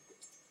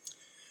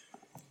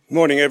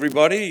Morning,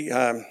 everybody.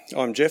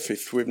 I'm Jeff,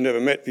 if we've never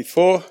met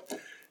before,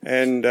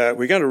 and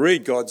we're going to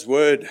read God's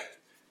Word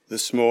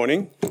this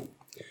morning.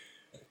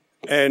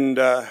 And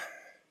I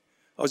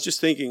was just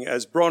thinking,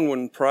 as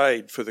Bronwyn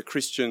prayed for the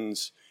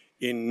Christians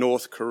in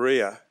North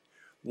Korea,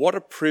 what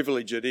a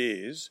privilege it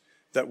is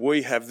that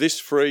we have this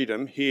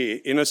freedom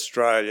here in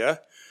Australia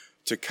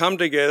to come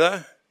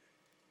together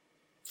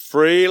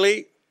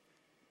freely,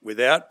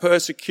 without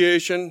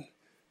persecution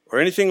or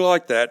anything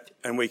like that,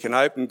 and we can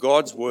open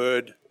God's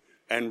Word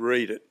and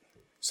read it.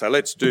 So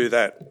let's do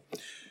that.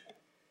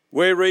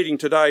 We're reading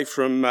today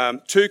from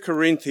 2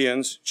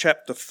 Corinthians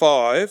chapter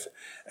 5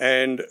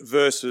 and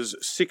verses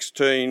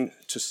 16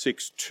 to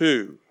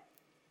 6:2.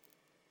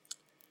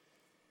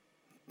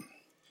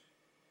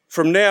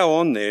 From now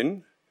on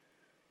then,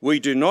 we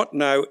do not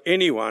know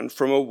anyone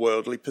from a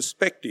worldly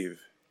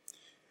perspective.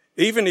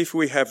 Even if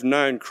we have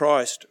known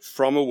Christ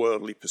from a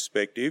worldly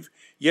perspective,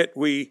 yet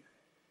we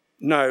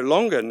no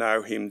longer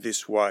know him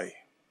this way.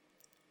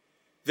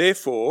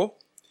 Therefore,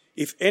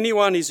 if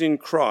anyone is in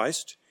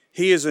Christ,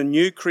 he is a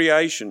new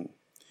creation.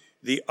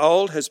 The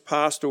old has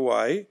passed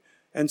away,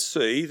 and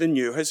see, the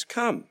new has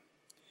come.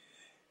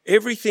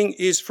 Everything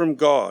is from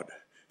God,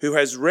 who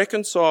has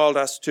reconciled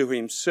us to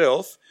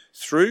himself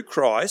through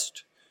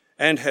Christ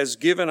and has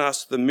given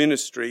us the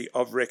ministry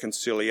of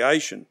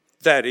reconciliation.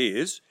 That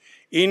is,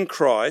 in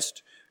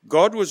Christ,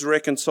 God was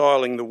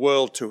reconciling the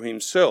world to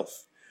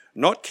himself,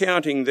 not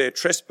counting their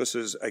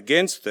trespasses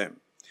against them,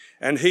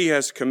 and he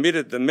has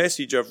committed the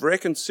message of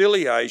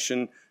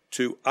reconciliation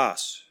to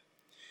us.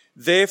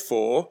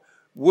 Therefore,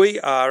 we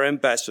are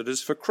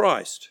ambassadors for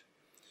Christ,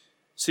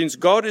 since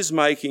God is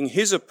making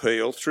his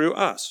appeal through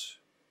us.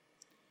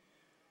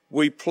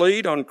 We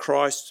plead on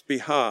Christ's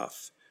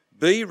behalf,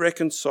 be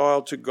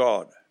reconciled to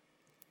God.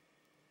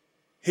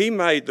 He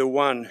made the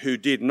one who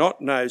did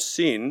not know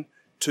sin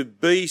to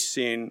be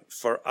sin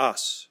for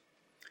us,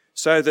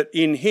 so that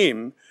in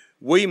him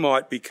we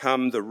might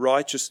become the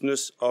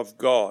righteousness of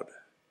God.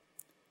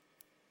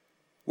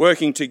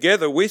 Working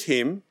together with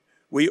him,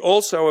 we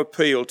also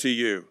appeal to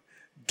you.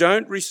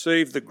 Don't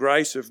receive the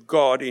grace of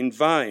God in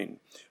vain,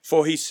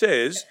 for he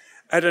says,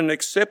 at an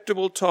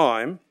acceptable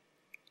time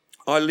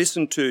I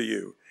listened to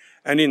you,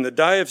 and in the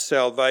day of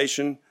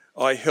salvation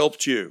I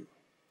helped you.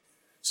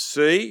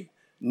 See,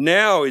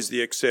 now is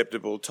the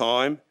acceptable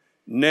time,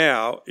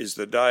 now is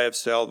the day of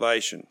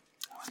salvation.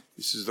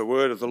 This is the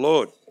word of the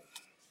Lord.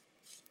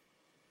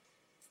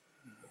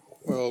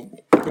 Well,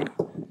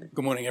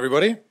 good morning,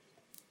 everybody.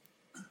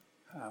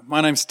 My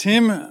name's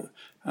Tim.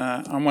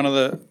 I'm one of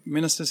the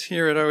ministers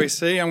here at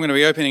OEC. I'm going to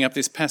be opening up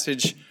this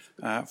passage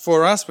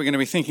for us. We're going to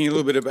be thinking a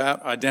little bit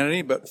about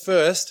identity, but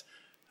first,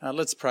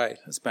 let's pray.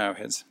 Let's bow our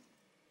heads.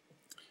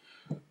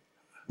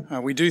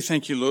 We do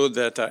thank you, Lord,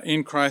 that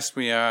in Christ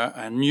we are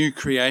a new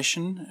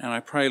creation, and I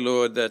pray,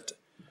 Lord, that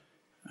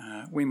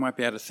we might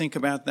be able to think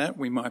about that,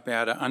 we might be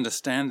able to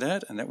understand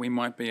that, and that we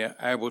might be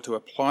able to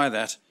apply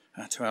that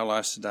to our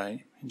lives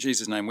today. In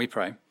Jesus' name we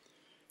pray.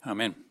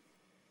 Amen.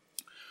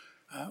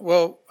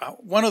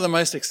 One of the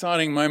most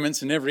exciting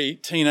moments in every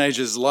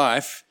teenager's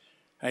life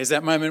is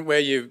that moment where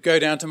you go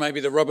down to maybe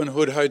the Robin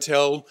Hood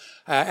Hotel.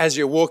 As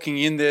you're walking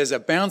in, there's a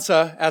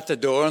bouncer at the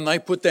door and they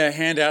put their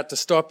hand out to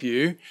stop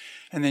you.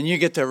 And then you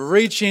get to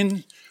reach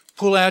in,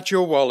 pull out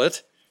your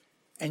wallet,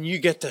 and you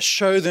get to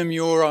show them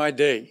your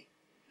ID.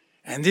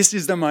 And this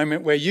is the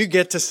moment where you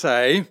get to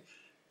say,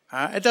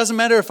 it doesn't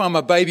matter if I'm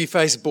a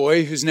baby-faced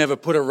boy who's never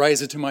put a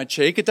razor to my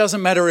cheek. It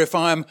doesn't matter if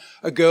I'm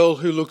a girl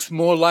who looks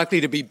more likely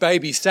to be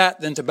babysat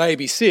than to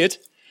babysit.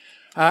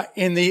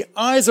 In the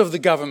eyes of the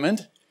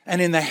government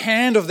and in the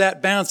hand of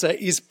that bouncer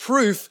is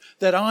proof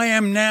that I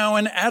am now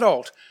an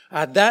adult.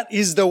 That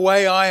is the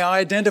way I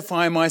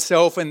identify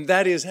myself, and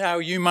that is how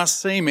you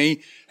must see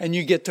me. And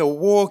you get to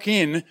walk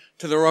in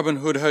to the Robin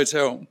Hood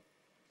Hotel.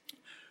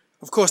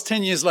 Of course,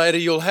 10 years later,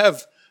 you'll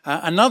have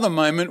another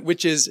moment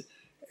which is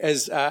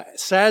as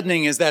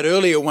saddening as that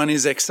earlier one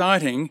is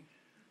exciting.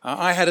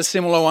 I had a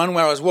similar one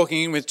where I was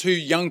walking in with two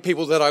young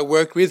people that I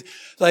worked with.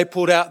 They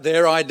pulled out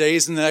their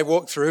IDs and they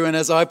walked through, and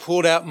as I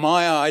pulled out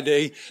my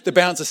ID, the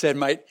bouncer said,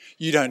 mate,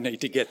 you don't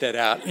need to get that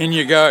out. In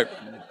you go.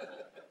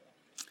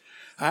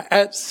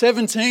 At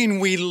 17,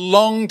 we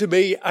long to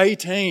be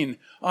 18.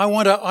 I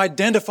want to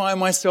identify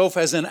myself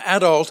as an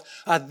adult.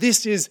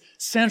 This is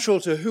central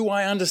to who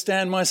I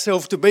understand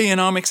myself to be, and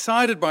I'm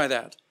excited by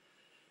that.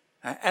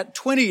 At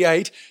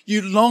 28,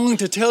 you long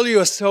to tell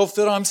yourself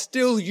that I'm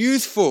still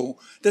youthful,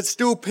 that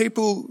still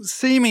people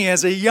see me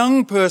as a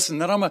young person,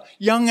 that I'm a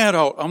young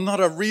adult. I'm not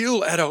a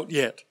real adult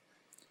yet.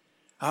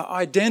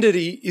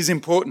 Identity is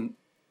important.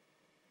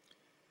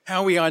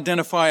 How we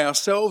identify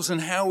ourselves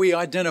and how we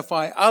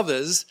identify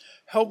others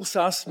helps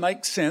us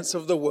make sense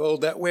of the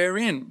world that we're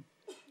in.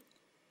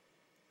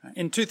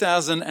 In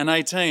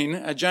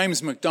 2018,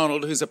 James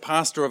MacDonald, who's a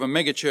pastor of a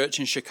megachurch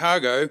in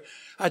Chicago,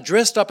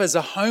 dressed up as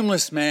a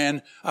homeless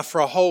man for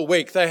a whole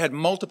week. They had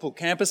multiple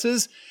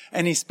campuses,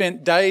 and he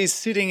spent days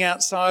sitting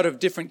outside of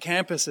different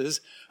campuses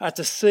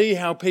to see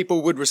how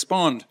people would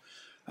respond.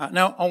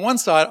 Now, on one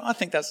side, I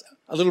think that's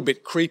a little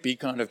bit creepy,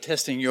 kind of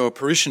testing your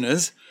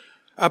parishioners.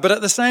 But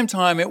at the same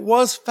time, it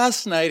was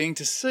fascinating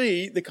to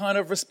see the kind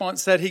of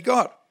response that he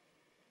got.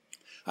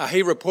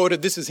 He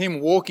reported, this is him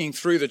walking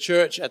through the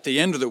church at the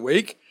end of the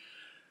week,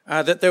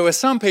 that there were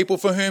some people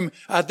for whom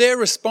their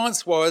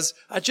response was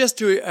just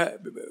to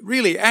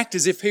really act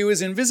as if he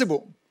was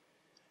invisible.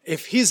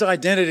 If his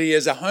identity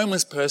as a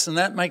homeless person,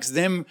 that makes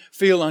them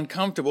feel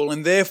uncomfortable,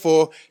 and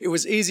therefore it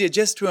was easier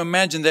just to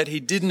imagine that he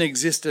didn't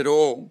exist at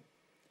all.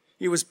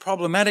 It was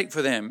problematic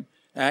for them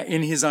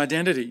in his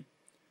identity.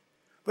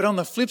 But on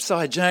the flip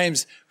side,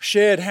 James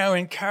shared how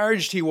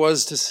encouraged he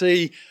was to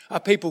see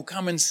people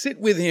come and sit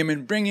with him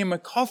and bring him a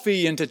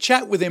coffee and to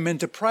chat with him and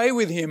to pray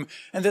with him,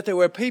 and that there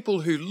were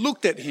people who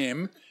looked at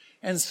him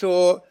and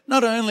saw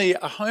not only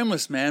a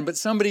homeless man, but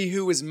somebody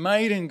who was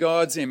made in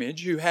God's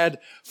image, who had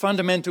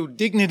fundamental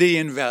dignity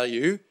and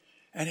value.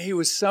 And he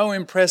was so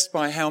impressed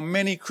by how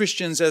many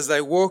Christians, as they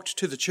walked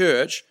to the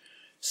church,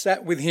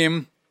 sat with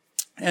him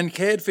and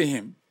cared for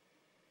him.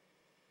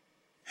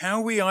 How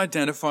we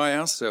identify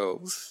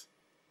ourselves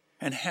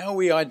and how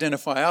we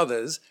identify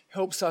others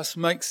helps us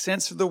make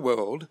sense of the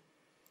world,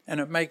 and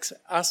it makes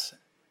us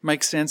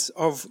make sense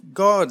of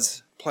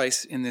God's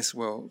place in this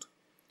world.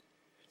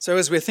 So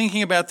as we're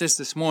thinking about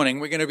this morning,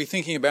 we're going to be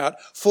thinking about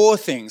 4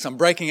 things. I'm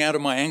breaking out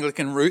of my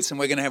Anglican roots, and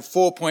we're going to have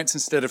 4 points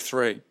instead of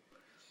 3.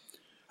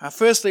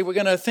 Firstly, we're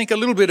going to think a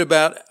little bit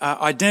about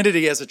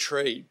identity as a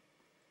tree.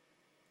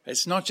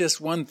 It's not just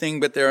one thing,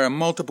 but there are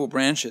multiple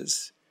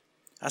branches.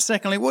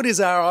 Secondly, what is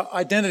our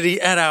identity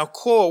at our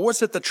core?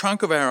 What's at the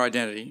trunk of our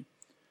identity?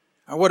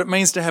 What it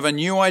means to have a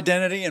new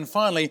identity, and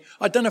finally,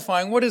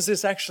 identifying what does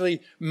this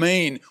actually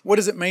mean? What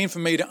does it mean for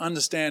me to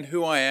understand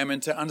who I am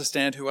and to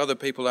understand who other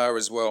people are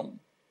as well?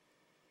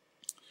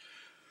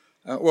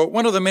 Well,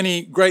 one of the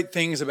many great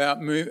things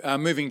about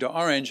moving to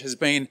Orange has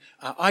been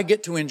I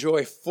get to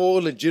enjoy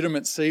 4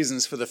 legitimate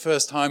seasons for the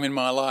first time in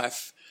my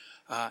life.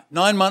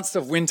 9 months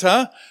of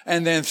winter,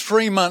 and then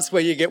 3 months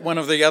where you get one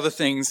of the other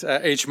things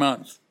each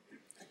month.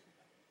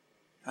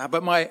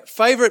 But my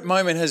favourite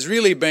moment has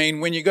really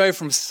been when you go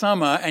from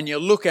summer and you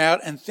look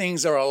out and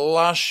things are a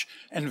lush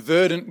and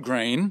verdant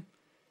green.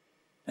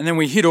 And then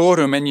we hit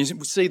autumn and you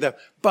see the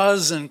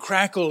buzz and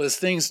crackle as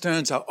things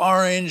turn to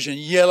orange and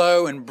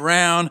yellow and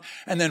brown.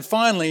 And then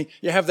finally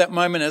you have that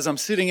moment as I'm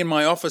sitting in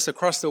my office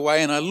across the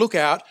way and I look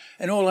out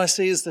and all I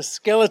see is the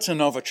skeleton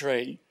of a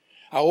tree.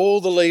 All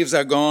the leaves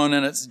are gone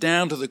and it's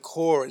down to the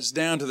core, it's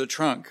down to the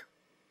trunk.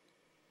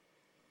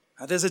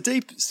 There's a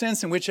deep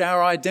sense in which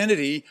our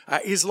identity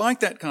is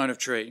like that kind of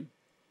tree.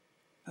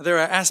 There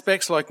are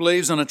aspects like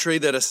leaves on a tree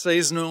that are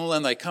seasonal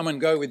and they come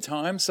and go with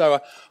time. So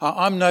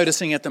I'm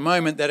noticing at the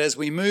moment that as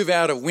we move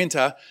out of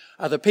winter,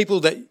 the people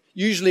that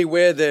usually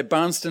wear their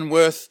Barnston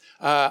Worth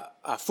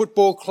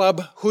football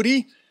club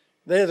hoodie,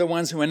 they're the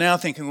ones who are now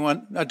thinking,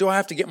 well, do I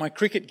have to get my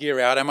cricket gear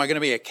out? Am I going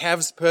to be a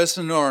Cavs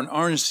person or an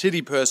Orange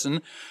City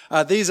person?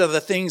 These are the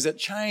things that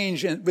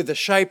change with the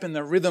shape and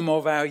the rhythm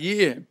of our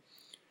year.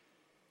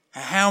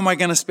 How am I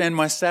going to spend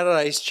my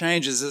Saturdays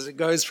changes as it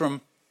goes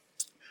from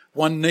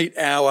one neat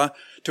hour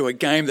to a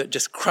game that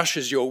just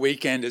crushes your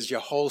weekend as your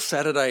whole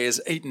Saturday is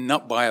eaten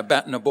up by a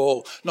bat and a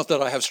ball. Not that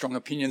I have strong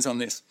opinions on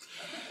this.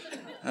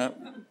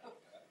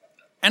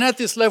 And at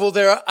this level,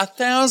 there are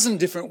 1,000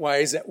 different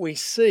ways that we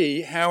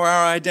see how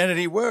our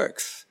identity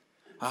works.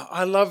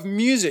 I love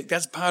music.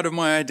 That's part of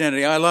my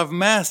identity. I love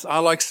maths. I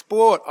like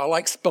sport. I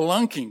like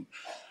spelunking.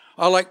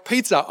 I like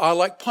pizza. I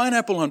like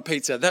pineapple on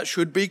pizza. That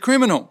should be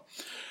criminal.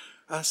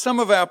 Some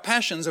of our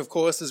passions, of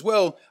course, as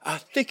well,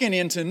 thicken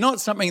into not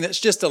something that's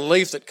just a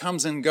leaf that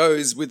comes and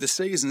goes with the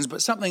seasons,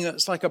 but something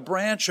that's like a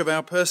branch of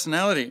our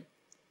personality.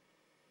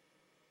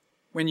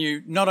 When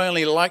you not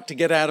only like to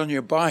get out on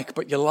your bike,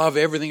 but you love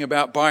everything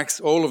about bikes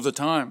all of the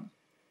time.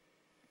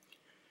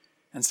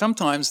 And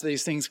sometimes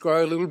these things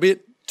grow a little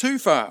bit too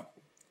far.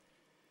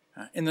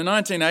 In the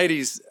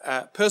 1980s,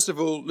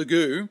 Percival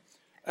Legoux,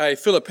 a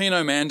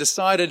Filipino man,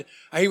 decided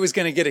he was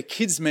going to get a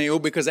kid's meal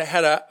because it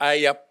had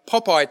a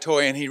Popeye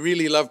toy and he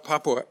really loved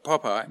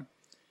Popeye.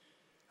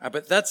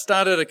 But that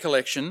started a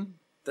collection,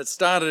 that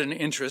started an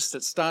interest,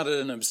 that started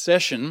an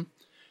obsession,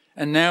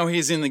 and now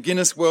he's in the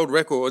Guinness World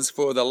Records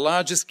for the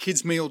largest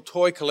kids' meal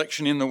toy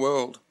collection in the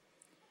world.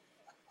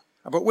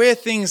 But where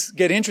things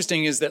get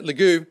interesting is that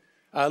Legoux,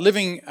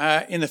 living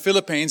in the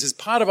Philippines, is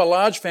part of a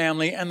large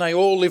family and they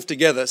all live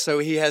together. So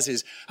he has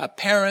his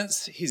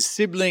parents, his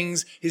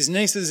siblings, his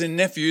nieces and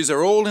nephews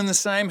are all in the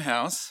same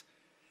house.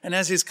 And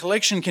as his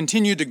collection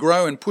continued to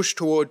grow and push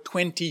toward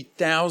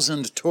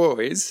 20,000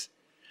 toys,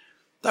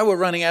 they were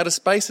running out of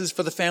spaces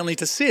for the family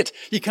to sit.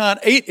 You can't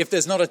eat if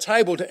there's not a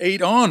table to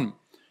eat on.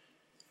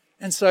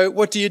 And so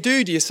what do?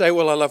 Do you say,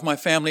 well, I love my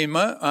family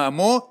more?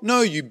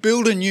 No, you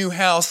build a new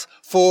house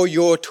for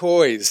your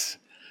toys.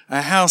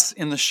 A house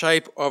in the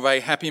shape of a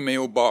Happy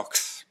Meal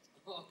box.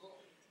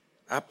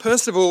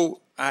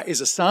 Percival is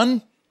a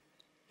son,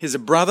 he's a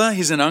brother,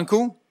 he's an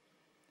uncle.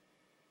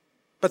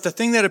 But the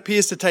thing that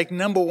appears to take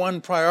number one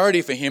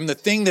priority for him, the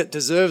thing that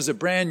deserves a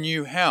brand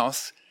new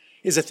house,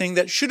 is a thing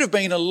that should have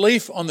been a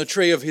leaf on the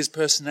tree of his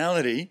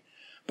personality,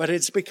 but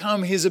it's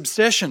become his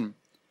obsession.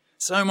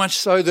 So much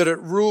so that it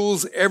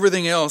rules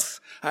everything else,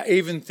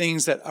 even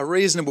things that a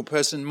reasonable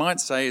person might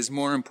say is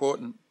more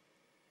important.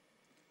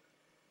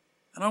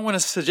 And I want to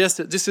suggest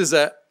that this is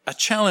a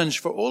challenge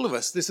for all of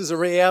us. This is a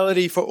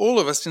reality for all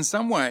of us in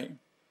some way.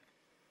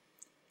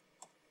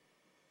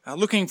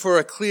 Looking for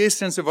a clear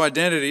sense of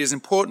identity is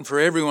important for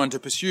everyone to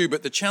pursue,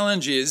 but the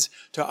challenge is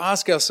to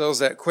ask ourselves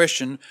that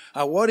question,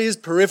 what is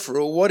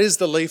peripheral, what is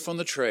the leaf on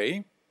the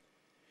tree,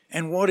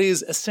 and what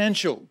is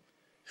essential?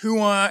 Who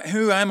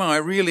am I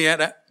really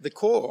at the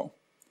core?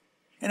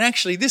 And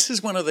actually, this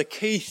is one of the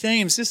key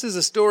themes. This is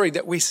a story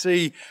that we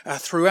see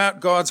throughout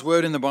God's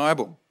word in the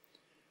Bible.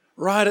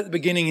 Right at the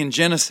beginning in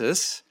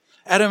Genesis,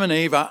 Adam and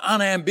Eve are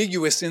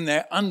unambiguous in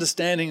their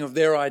understanding of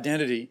their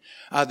identity.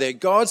 They're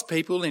God's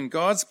people in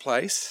God's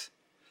place.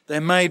 They're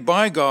made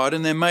by God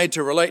and they're made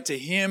to relate to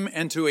Him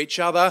and to each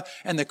other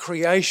and the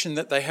creation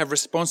that they have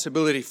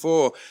responsibility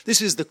for.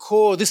 This is the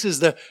core, this is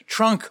the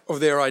trunk of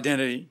their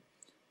identity.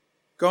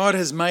 God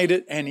has made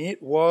it and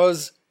it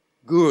was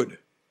good.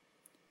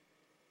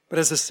 But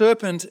as the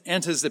serpent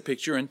enters the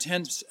picture and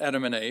tempts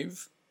Adam and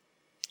Eve,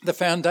 the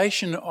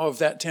foundation of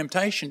that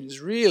temptation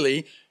is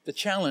really the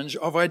challenge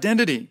of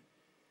identity.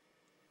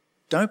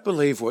 Don't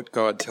believe what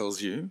God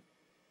tells you.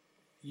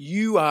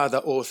 You are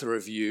the author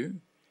of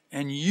you,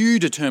 and you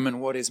determine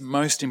what is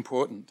most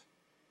important.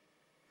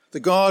 The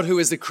God who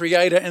is the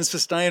creator and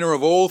sustainer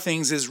of all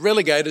things is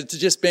relegated to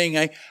just being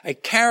a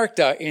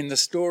character in the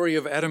story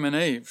of Adam and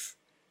Eve,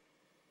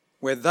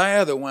 where they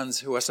are the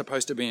ones who are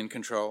supposed to be in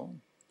control.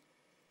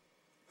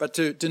 But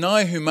to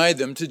deny who made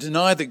them, to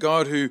deny the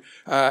God who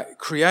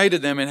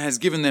created them and has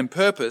given them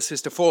purpose,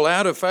 is to fall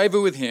out of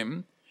favour with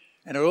Him.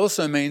 And it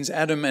also means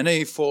Adam and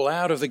Eve fall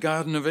out of the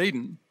Garden of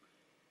Eden.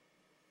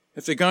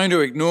 If they're going to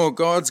ignore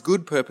God's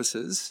good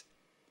purposes,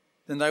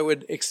 then they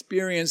would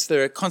experience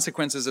the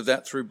consequences of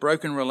that through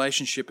broken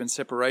relationship and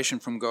separation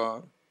from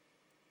God.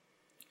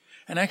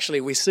 And actually,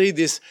 we see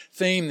this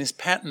theme, this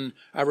pattern,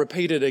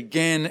 repeated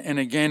again and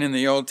again in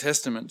the Old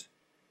Testament.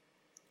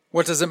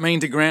 What does it mean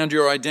to ground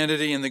your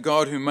identity in the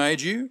God who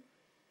made you,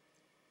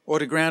 or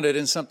to ground it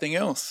in something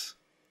else?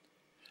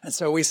 And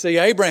so we see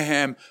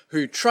Abraham,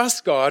 who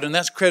trusts God, and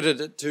that's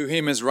credited to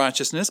him as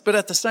righteousness, but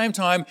at the same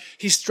time,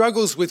 he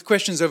struggles with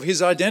questions of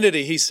his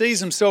identity. He sees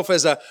himself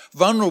as a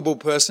vulnerable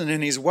person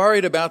and he's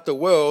worried about the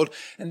world,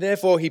 and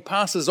therefore he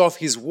passes off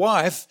his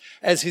wife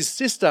as his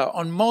sister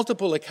on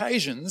multiple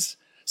occasions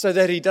so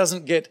that he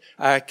doesn't get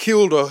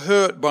killed or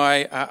hurt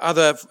by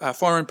other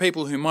foreign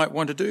people who might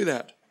want to do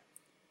that.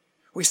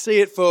 We see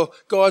it for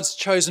God's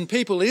chosen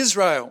people,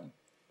 Israel.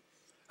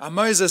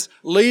 Moses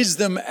leads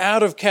them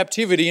out of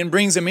captivity and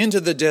brings them into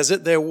the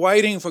desert. They're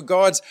waiting for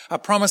God's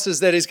promises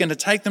that He's going to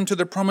take them to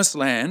the promised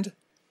land.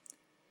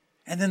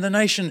 And then the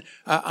nation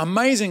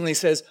amazingly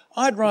says,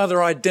 I'd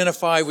rather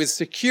identify with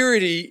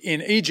security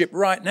in Egypt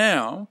right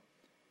now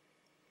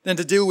than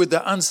to deal with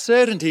the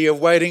uncertainty of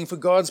waiting for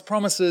God's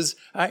promises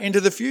into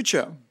the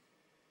future.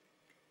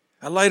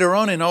 Later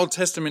on in Old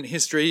Testament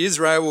history,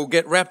 Israel will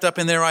get wrapped up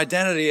in their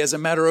identity as a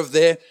matter of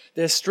their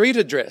street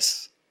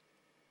address.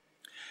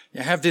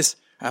 You have this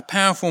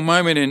powerful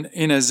moment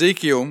in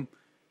Ezekiel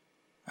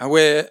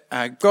where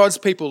God's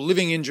people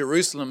living in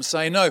Jerusalem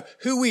say, no,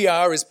 who we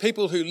are is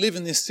people who live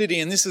in this city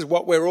and this is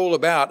what we're all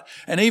about.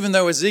 And even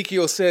though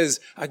Ezekiel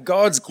says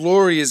God's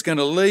glory is going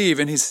to leave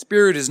and His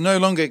Spirit is no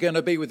longer going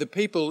to be with the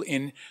people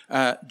in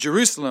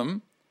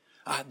Jerusalem,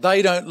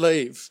 they don't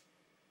leave.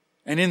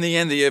 And in the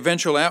end, the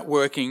eventual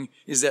outworking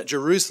is that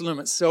Jerusalem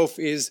itself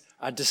is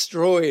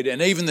destroyed. And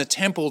even the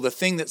temple, the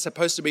thing that's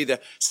supposed to be the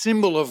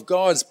symbol of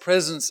God's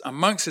presence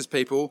amongst His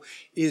people,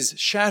 is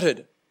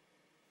shattered.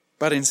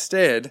 But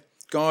instead,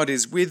 God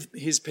is with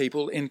His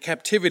people in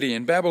captivity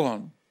in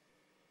Babylon.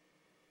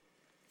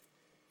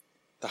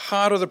 The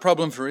heart of the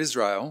problem for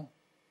Israel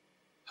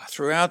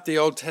throughout the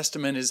Old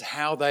Testament is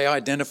how they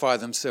identify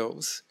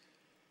themselves.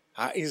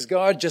 Is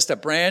God just a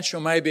branch or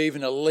maybe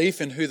even a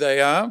leaf in who they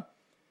are?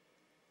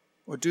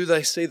 Or do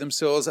they see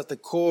themselves at the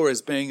core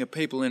as being a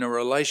people in a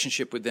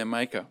relationship with their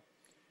Maker?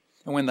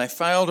 And when they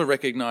fail to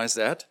recognize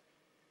that,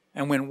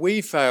 and when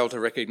we fail to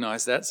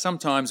recognize that,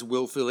 sometimes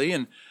willfully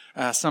and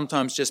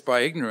sometimes just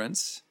by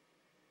ignorance,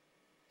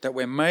 that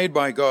we're made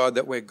by God,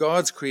 that we're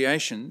God's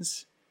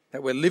creations,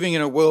 that we're living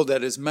in a world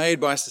that is made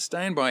by,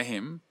 sustained by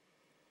Him,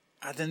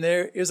 then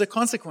there is a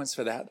consequence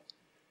for that.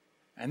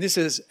 And this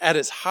is at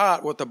its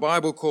heart what the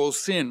Bible calls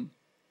sin.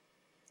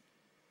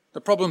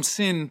 The problem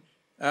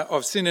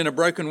of sin in a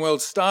broken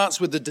world starts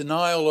with the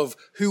denial of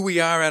who we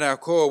are at our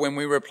core when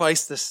we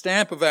replace the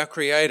stamp of our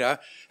Creator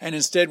and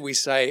instead we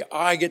say,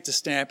 I get to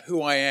stamp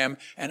who I am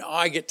and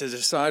I get to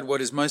decide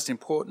what is most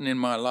important in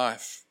my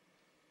life.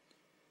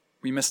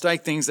 We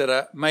mistake things that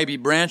are maybe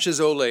branches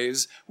or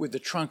leaves with the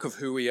trunk of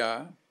who we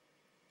are.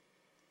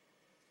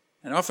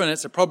 And often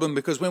it's a problem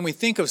because when we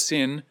think of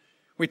sin,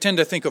 we tend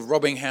to think of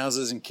robbing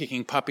houses and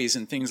kicking puppies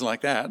and things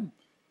like that.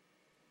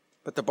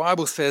 But the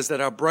Bible says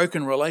that our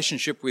broken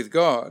relationship with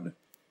God,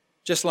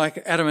 just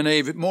like Adam and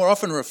Eve, it more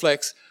often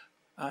reflects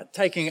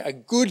taking a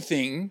good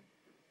thing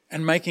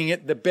and making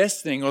it the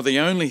best thing or the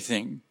only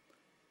thing,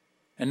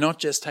 and not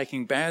just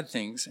taking bad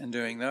things and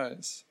doing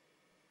those.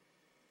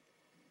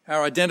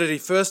 Our identity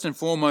first and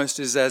foremost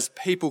is as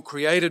people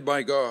created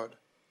by God.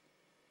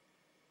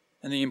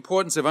 And the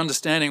importance of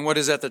understanding what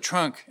is at the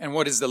trunk and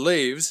what is the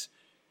leaves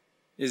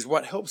is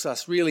what helps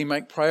us really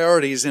make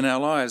priorities in our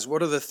lives.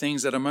 What are the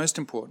things that are most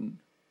important?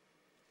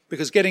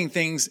 Because getting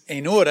things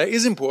in order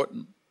is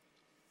important.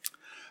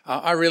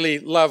 I really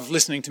love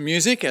listening to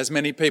music, as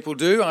many people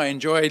do. I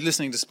enjoy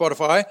listening to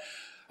Spotify.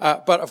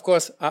 But of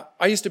course,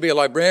 I used to be a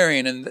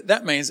librarian, and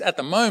that means at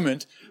the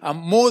moment,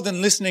 more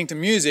than listening to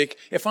music,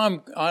 if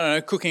I'm,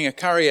 cooking a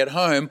curry at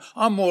home,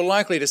 I'm more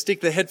likely to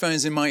stick the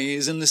headphones in my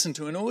ears and listen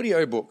to an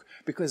audiobook,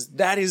 because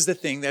that is the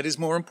thing that is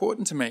more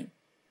important to me.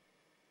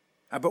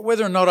 But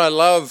whether or not I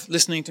love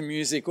listening to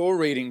music or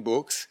reading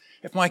books,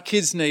 if my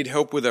kids need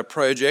help with a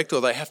project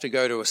or they have to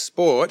go to a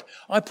sport,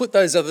 I put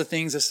those other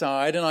things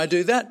aside and I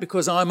do that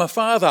because I'm a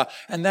father,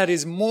 and that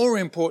is more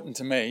important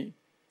to me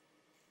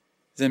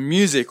than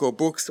music or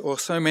books or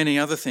so many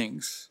other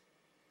things.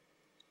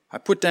 I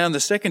put down the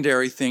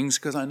secondary things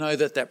because I know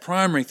that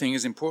primary thing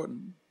is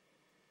important.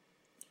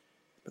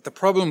 But the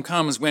problem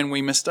comes when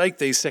we mistake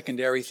these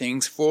secondary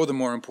things for the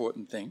more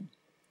important thing.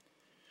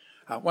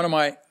 One of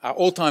my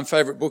all-time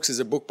favourite books is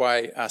a book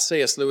by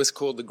C.S. Lewis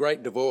called The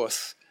Great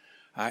Divorce.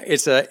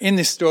 In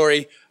this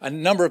story, a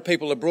number of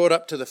people are brought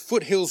up to the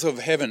foothills of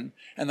heaven,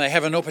 and they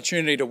have an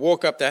opportunity to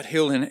walk up that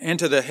hill and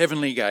enter the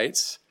heavenly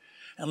gates.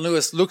 And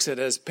Lewis looks at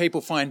it as people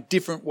find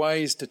different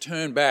ways to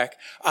turn back,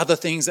 other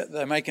things that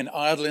they make an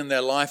idol in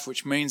their life,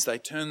 which means they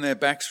turn their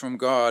backs from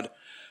God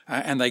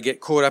and they get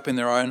caught up in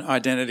their own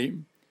identity.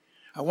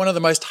 One of the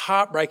most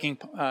heartbreaking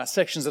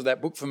sections of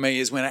that book for me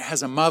is when it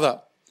has a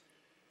mother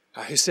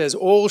who says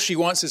all she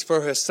wants is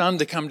for her son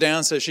to come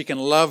down so she can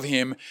love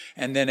him,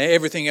 and then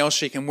everything else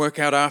she can work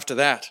out after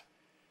that.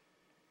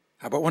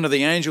 But one of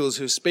the angels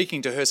who's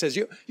speaking to her says,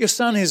 your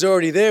son is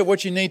already there.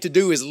 What you need to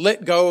do is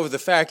let go of the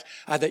fact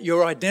that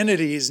your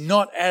identity is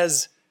not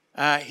as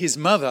his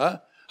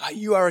mother.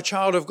 You are a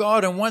child of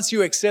God, and once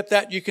you accept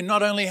that, you can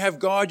not only have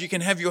God, you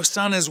can have your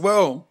son as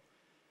well.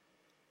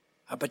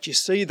 But you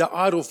see the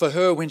idol for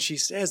her when she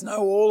says, no,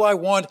 all I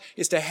want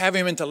is to have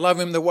him and to love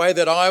him the way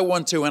that I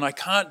want to, and I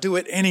can't do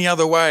it any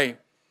other way.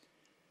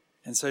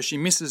 And so she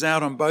misses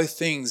out on both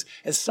things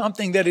as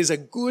something that is a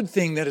good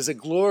thing, that is a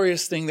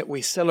glorious thing that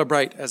we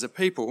celebrate as a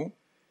people,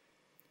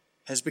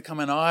 has become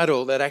an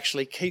idol that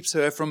actually keeps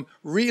her from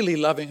really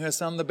loving her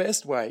son the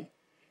best way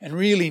and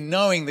really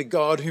knowing the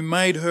God who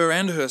made her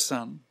and her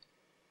son.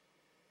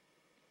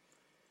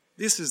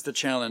 This is the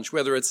challenge,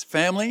 whether it's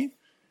family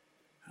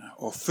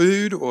or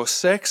food or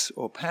sex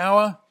or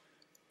power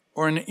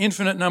or an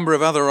infinite number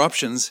of other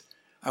options.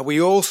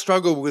 We all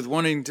struggle with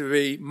wanting to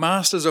be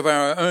masters of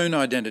our own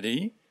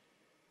identity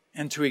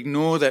and to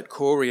ignore that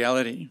core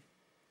reality.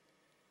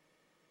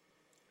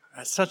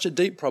 It's such a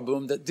deep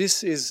problem that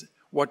this is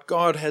what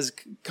God has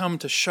come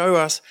to show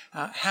us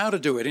how to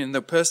do it in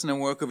the person and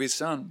work of his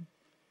Son.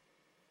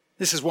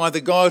 This is why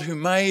the God who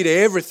made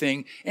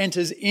everything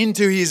enters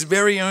into his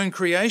very own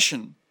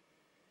creation,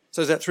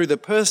 so that through the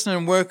person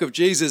and work of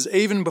Jesus,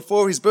 even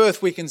before his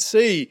birth, we can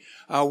see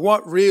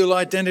what real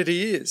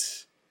identity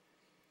is.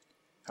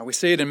 We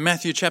see it in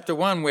Matthew chapter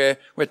 1, where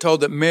we're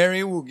told that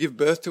Mary will give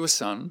birth to a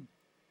son,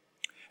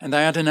 and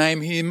they are to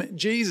name him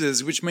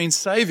Jesus, which means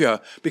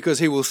Saviour, because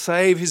he will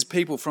save his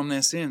people from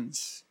their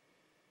sins.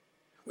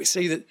 We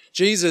see that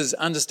Jesus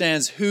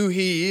understands who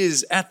he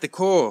is at the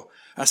core,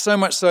 so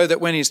much so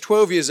that when he's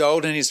 12 years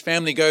old and his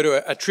family go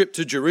to a trip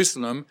to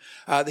Jerusalem,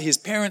 his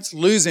parents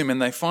lose him and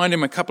they find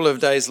him a couple of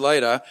days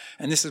later.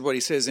 And this is what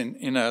he says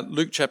in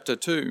Luke chapter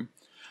 2.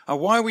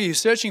 Why were you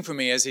searching for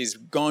me as he's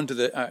gone to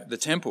the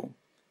temple?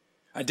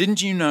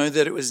 Didn't you know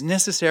that it was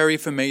necessary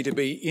for me to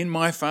be in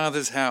my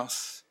Father's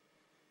house?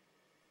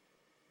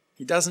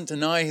 He doesn't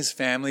deny his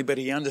family, but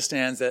he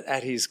understands that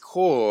at his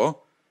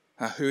core,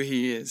 who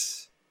he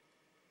is.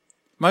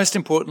 Most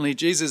importantly,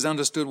 Jesus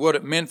understood what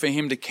it meant for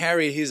him to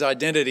carry his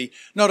identity,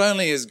 not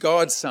only as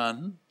God's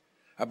son,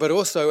 but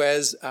also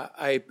as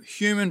a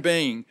human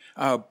being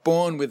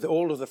born with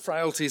all of the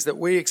frailties that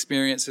we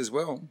experience as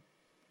well.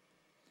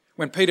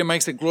 When Peter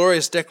makes a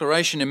glorious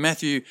declaration in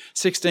Matthew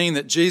 16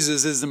 that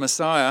Jesus is the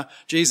Messiah,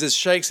 Jesus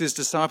shakes his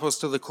disciples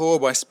to the core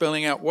by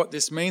spelling out what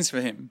this means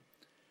for him.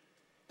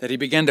 That he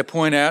began to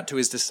point out to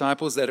his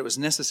disciples that it was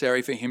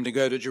necessary for him to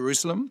go to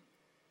Jerusalem,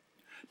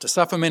 to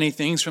suffer many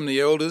things from the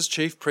elders,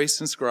 chief priests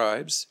and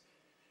scribes,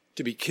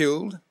 to be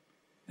killed,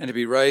 and to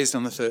be raised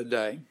on the third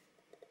day.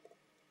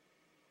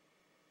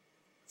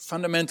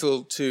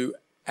 Fundamental to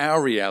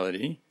our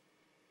reality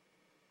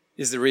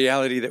is the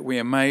reality that we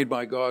are made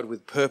by God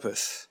with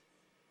purpose,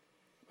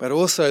 but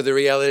also the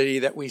reality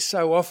that we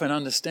so often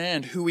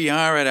understand who we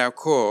are at our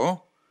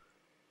core,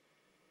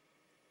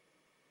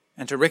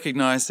 and to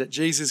recognize that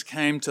Jesus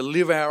came to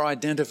live our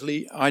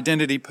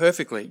identity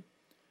perfectly,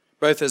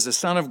 both as the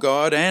Son of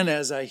God and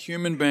as a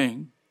human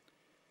being.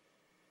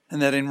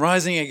 And that in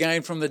rising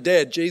again from the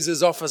dead,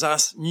 Jesus offers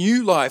us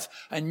new life,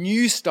 a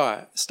new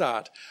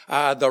start.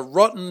 The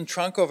rotten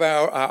trunk of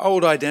our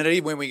old identity,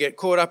 when we get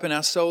caught up in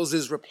our souls,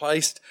 is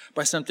replaced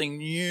by something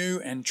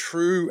new and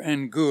true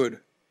and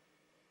good.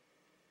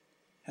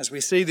 As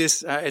we see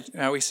this,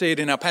 we see it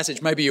in our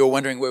passage. Maybe you're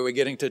wondering where we're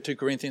getting to 2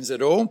 Corinthians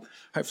at all.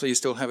 Hopefully you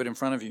still have it in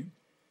front of you.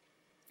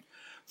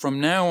 From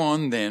now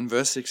on then,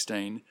 verse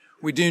 16,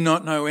 we do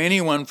not know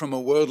anyone from a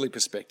worldly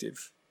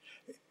perspective.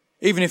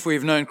 Even if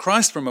we've known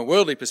Christ from a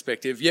worldly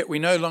perspective, yet we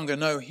no longer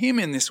know him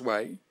in this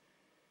way.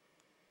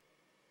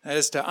 That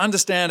is, to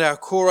understand our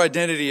core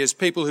identity as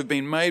people who've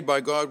been made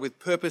by God with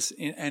purpose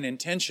and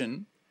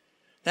intention,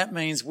 that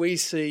means we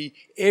see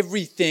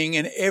everything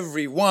and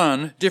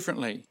everyone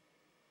differently.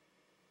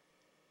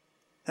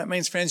 That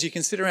means, friends, you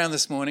can sit around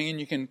this morning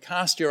and you can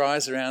cast your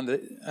eyes around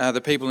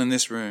the people in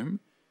this room,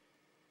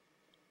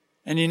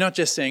 and you're not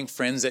just seeing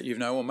friends that you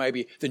know, or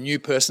maybe the new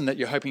person that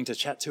you're hoping to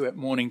chat to at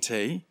morning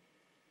tea.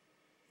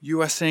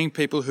 You are seeing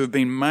people who have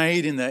been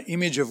made in the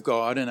image of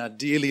God and are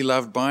dearly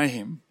loved by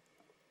him.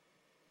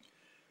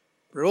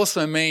 But it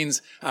also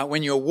means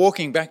when you're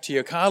walking back to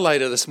your car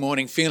later this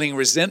morning feeling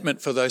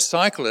resentment for those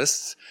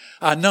cyclists,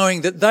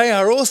 knowing that they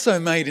are also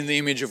made in the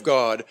image of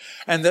God,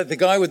 and that the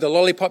guy with the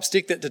lollipop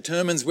stick that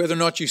determines whether or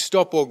not you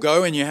stop or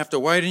go and you have to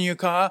wait in your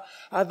car,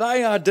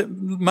 they are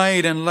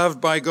made and loved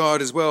by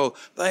God as well.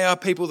 They are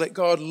people that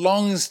God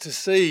longs to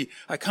see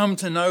come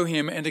to know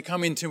him and to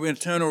come into an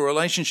eternal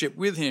relationship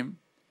with him.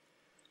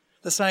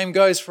 The same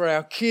goes for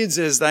our kids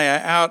as they are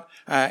out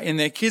in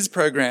their kids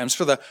programs.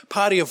 For the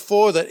party of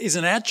 4 that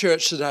isn't at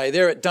church today,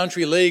 they're at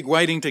Duntry League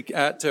waiting to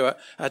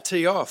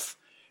tee off.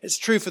 It's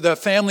true for the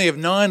family of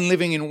 9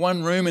 living in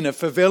one room in a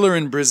favela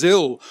in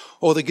Brazil,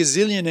 or the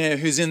gazillionaire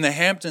who's in the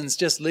Hamptons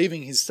just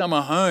leaving his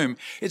summer home.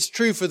 It's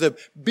true for the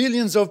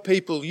billions of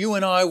people you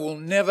and I will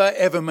never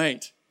ever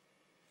meet.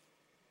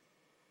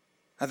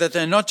 That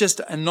they're not just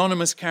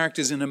anonymous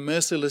characters in a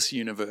merciless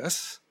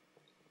universe,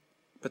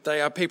 but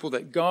they are people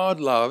that God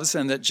loves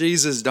and that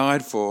Jesus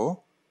died for,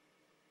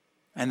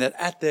 and that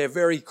at their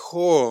very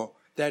core,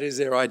 that is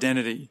their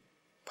identity,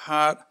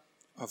 part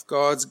of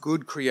God's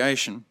good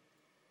creation,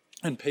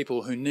 and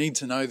people who need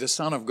to know the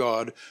Son of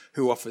God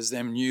who offers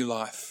them new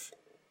life.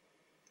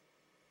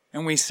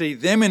 And we see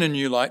them in a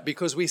new light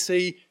because we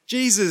see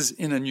Jesus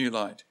in a new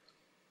light.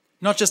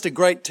 Not just a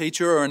great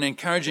teacher or an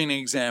encouraging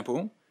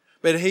example,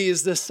 but he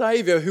is the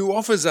Saviour who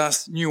offers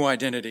us new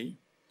identity.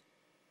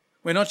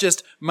 We're not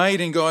just made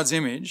in God's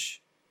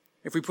image.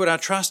 If we put our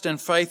trust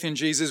and faith in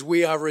Jesus,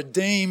 we are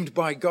redeemed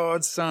by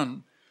God's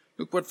Son.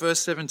 Look what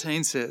verse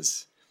 17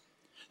 says.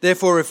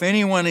 Therefore, if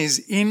anyone is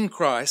in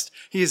Christ,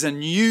 he is a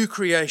new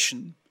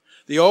creation.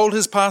 The old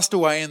has passed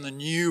away and the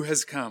new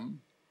has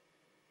come.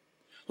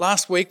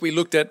 Last week we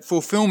looked at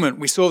fulfillment.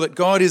 We saw that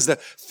God is the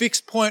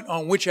fixed point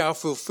on which our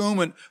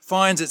fulfillment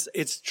finds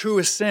its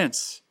truest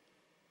sense.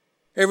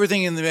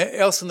 Everything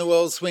else in the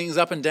world swings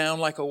up and down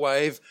like a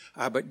wave,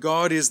 but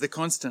God is the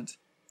constant.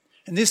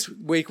 And this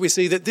week we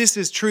see that this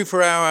is true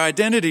for our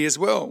identity as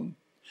well.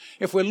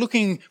 If we're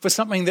looking for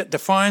something that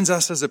defines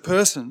us as a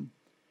person,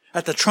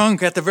 at the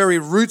trunk, at the very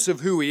roots of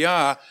who we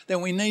are, then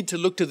we need to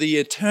look to the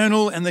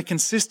eternal and the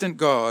consistent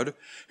God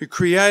who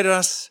created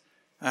us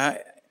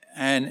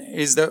and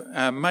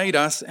made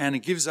us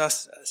and gives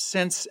us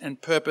sense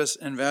and purpose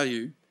and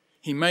value.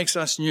 He makes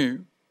us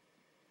new.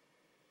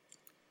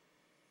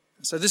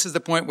 So this is the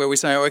point where we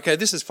say, okay,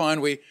 this is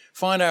fine. We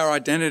find our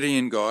identity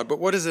in God, but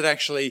what does it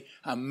actually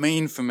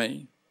mean for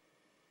me?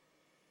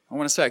 I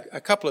want to say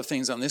a couple of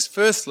things on this.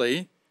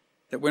 Firstly,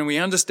 that when we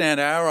understand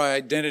our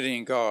identity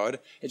in God,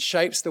 it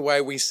shapes the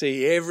way we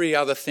see every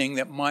other thing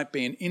that might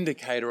be an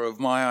indicator of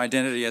my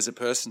identity as a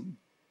person.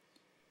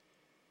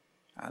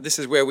 This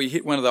is where we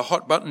hit one of the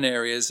hot button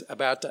areas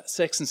about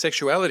sex and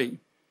sexuality.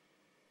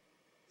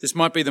 This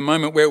might be the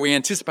moment where we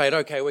anticipate,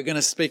 okay, we're going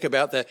to speak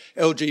about the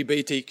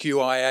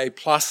LGBTQIA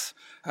plus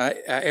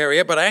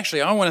area, but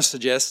actually I want to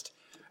suggest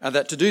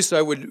that to do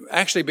so would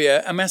actually be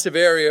a massive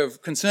area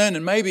of concern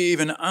and maybe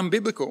even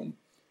unbiblical,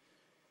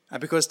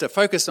 because to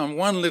focus on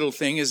one little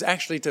thing is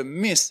actually to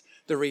miss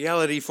the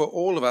reality for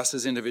all of us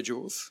as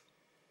individuals.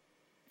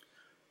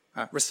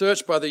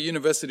 Research by the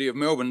University of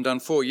Melbourne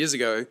done 4 years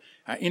ago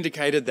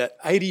indicated that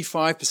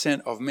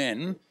 85% of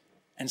men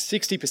and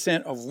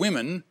 60% of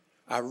women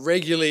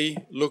regularly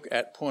look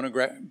at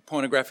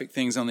pornographic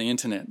things on the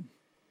internet.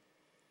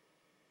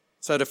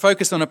 So to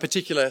focus on a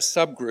particular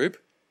subgroup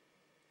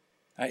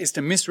is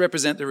to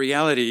misrepresent the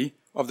reality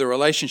of the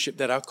relationship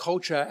that our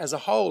culture as a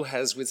whole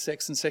has with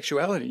sex and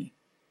sexuality.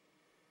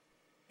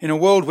 In a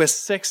world where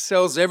sex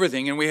sells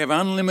everything and we have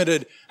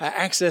unlimited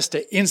access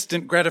to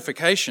instant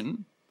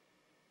gratification,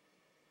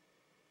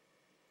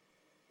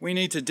 we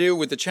need to deal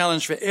with the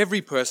challenge for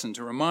every person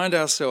to remind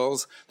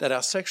ourselves that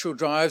our sexual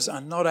drives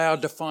are not our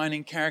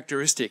defining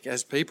characteristic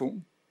as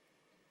people.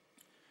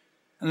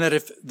 And that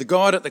if the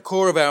God at the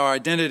core of our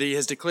identity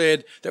has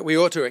declared that we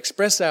ought to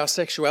express our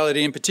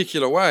sexuality in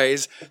particular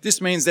ways,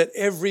 this means that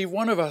every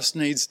one of us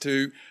needs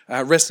to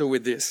wrestle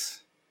with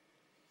this.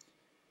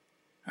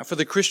 For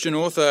the Christian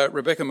author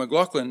Rebecca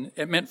McLaughlin,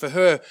 it meant for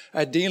her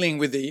dealing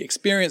with the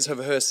experience of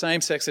her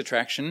same-sex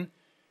attraction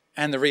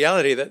and the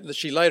reality that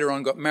she later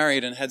on got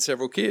married and had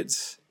several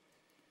kids.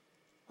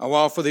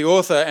 While for the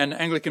author and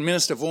Anglican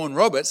minister Vaughan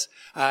Roberts,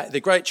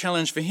 the great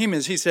challenge for him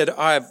is he said,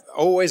 I've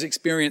always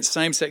experienced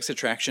same-sex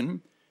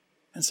attraction,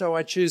 and so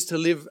I choose to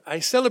live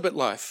a celibate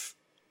life.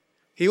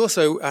 He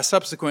also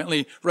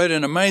subsequently wrote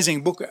an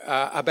amazing book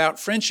about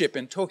friendship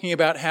and talking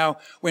about how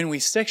when we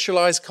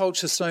sexualize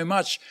culture so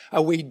much,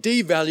 we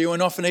devalue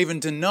and often even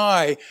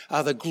deny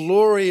the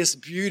glorious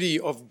beauty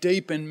of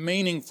deep and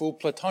meaningful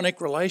platonic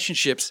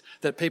relationships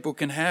that people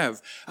can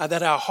have,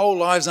 that our whole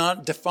lives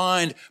aren't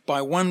defined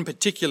by one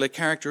particular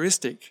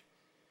characteristic.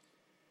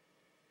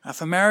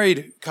 For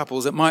married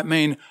couples, it might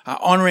mean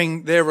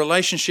honouring their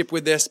relationship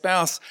with their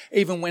spouse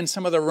even when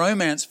some of the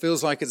romance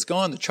feels like it's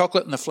gone. The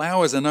chocolate and the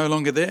flowers are no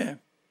longer there.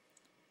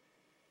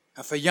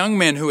 For young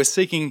men who are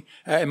seeking,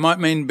 it might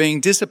mean being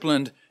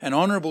disciplined and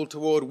honourable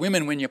toward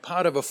women when you're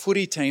part of a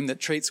footy team that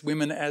treats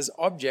women as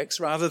objects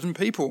rather than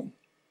people.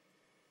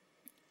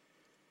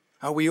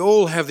 We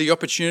all have the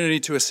opportunity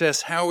to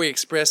assess how we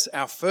express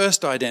our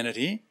first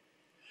identity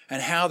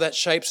and how that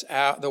shapes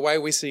the way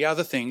we see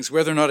other things,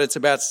 whether or not it's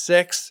about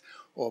sex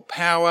or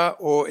power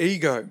or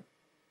ego.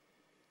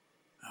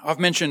 I've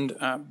mentioned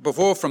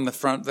before from the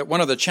front that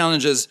one of the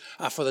challenges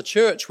for the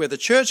church, where the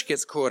church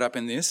gets caught up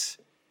in this,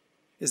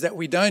 is that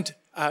we don't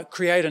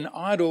create an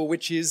idol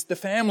which is the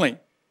family.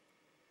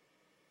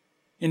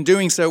 In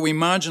doing so, we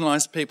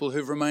marginalise people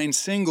who've remained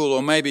single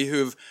or maybe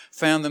who've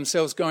found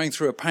themselves going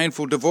through a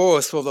painful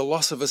divorce or the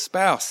loss of a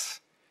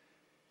spouse,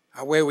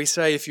 where we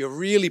say if you're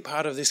really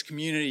part of this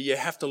community, you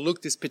have to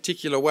look this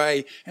particular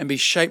way and be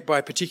shaped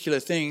by particular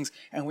things,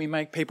 and we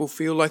make people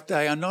feel like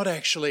they are not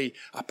actually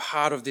a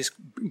part of this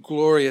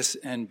glorious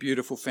and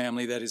beautiful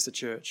family that is the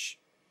church.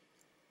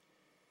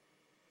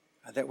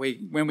 That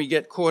when we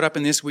get caught up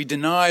in this, we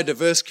deny a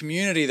diverse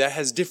community that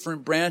has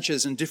different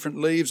branches and different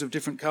leaves of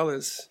different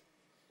colours.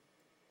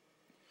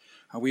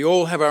 We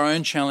all have our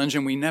own challenge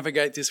and we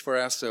navigate this for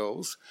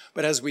ourselves.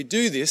 But as we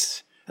do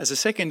this, as a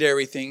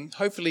secondary thing,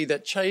 hopefully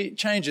that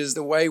changes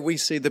the way we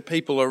see the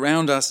people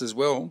around us as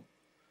well.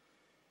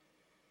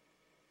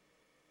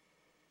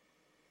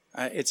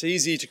 It's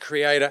easy to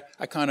create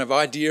a kind of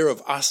idea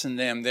of us and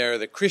them. There are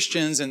the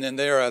Christians and then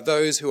there are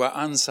those who are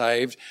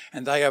unsaved,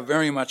 and they are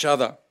very much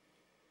other.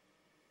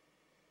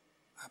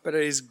 But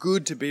it is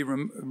good to be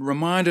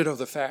reminded of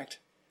the fact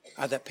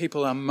that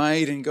people are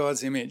made in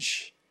God's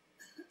image,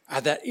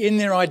 that in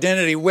their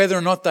identity, whether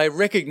or not they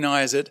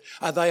recognise it,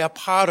 they are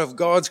part of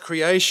God's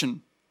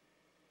creation,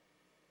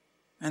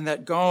 and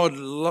that God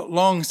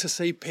longs to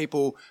see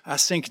people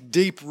sink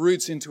deep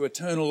roots into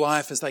eternal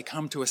life as they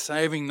come to a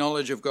saving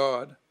knowledge of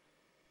God.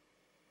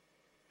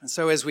 And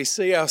so as we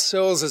see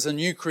ourselves as a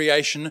new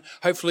creation,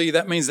 hopefully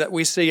that means that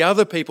we see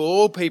other people,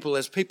 all people,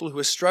 as people who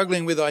are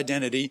struggling with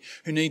identity,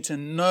 who need to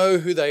know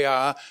who they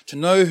are, to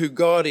know who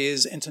God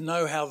is, and to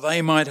know how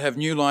they might have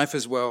new life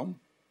as well.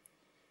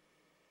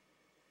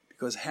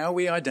 Because how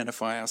we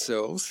identify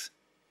ourselves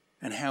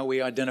and how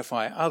we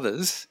identify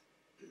others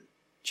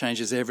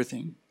changes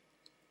everything.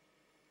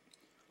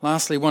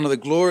 Lastly, one of the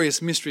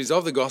glorious mysteries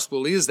of the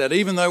gospel is that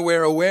even though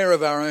we're aware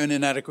of our own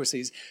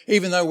inadequacies,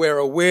 even though we're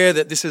aware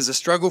that this is a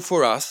struggle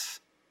for us,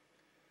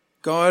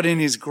 God in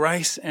his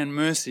grace and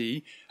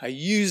mercy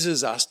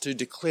uses us to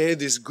declare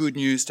this good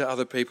news to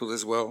other people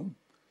as well.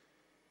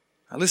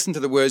 Listen to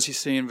the words you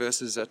see in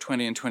verses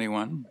 20 and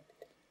 21.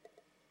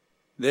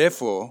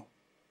 Therefore,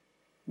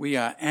 we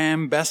are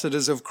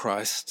ambassadors of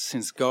Christ,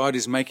 since God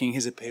is making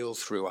his appeal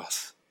through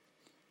us.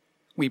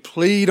 We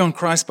plead on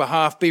Christ's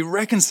behalf, be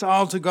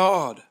reconciled to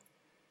God.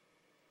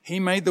 He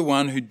made the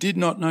one who did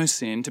not know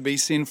sin to be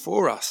sin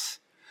for us,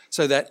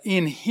 so that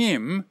in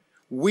him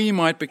we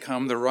might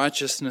become the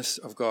righteousness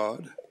of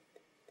God.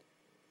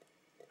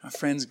 Our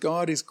friends,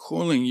 God is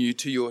calling you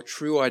to your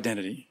true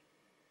identity.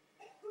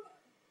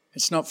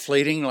 It's not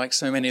fleeting like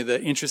so many of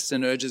the interests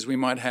and urges we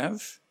might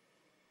have.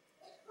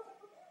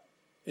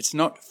 It's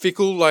not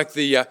fickle like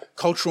the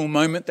cultural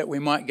moment that we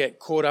might get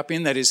caught up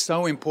in that is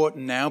so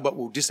important now but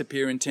will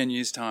disappear in 10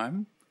 years'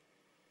 time.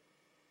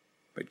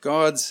 But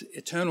God's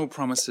eternal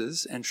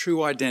promises and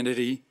true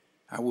identity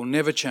will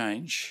never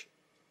change,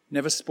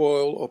 never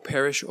spoil or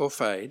perish or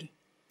fade.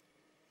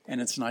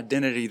 And it's an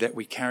identity that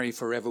we carry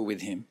forever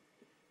with him.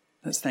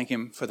 Let's thank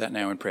him for that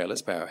now in prayer.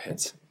 Let's bow our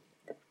heads.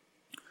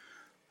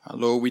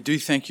 Lord, we do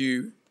thank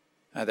you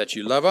that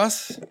you love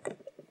us,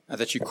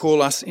 that you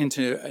call us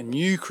into a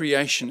new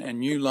creation and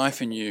new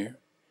life in you.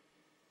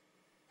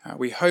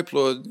 We hope,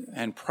 Lord,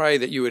 and pray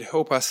that you would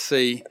help us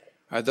see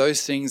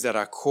those things that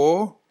are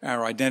core,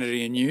 our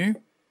identity in you,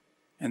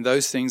 and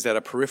those things that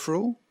are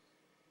peripheral,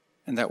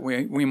 and that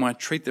we might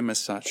treat them as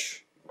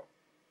such.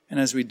 And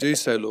as we do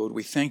so, Lord,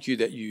 we thank you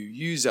that you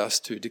use us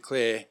to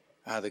declare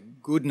the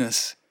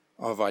goodness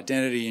of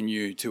identity in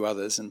you to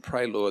others, and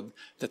pray, Lord,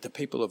 that the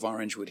people of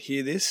Orange would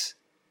hear this,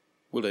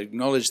 will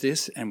acknowledge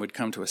this, and would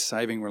come to a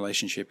saving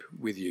relationship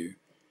with you.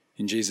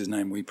 In Jesus'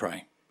 name we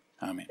pray.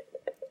 Amen.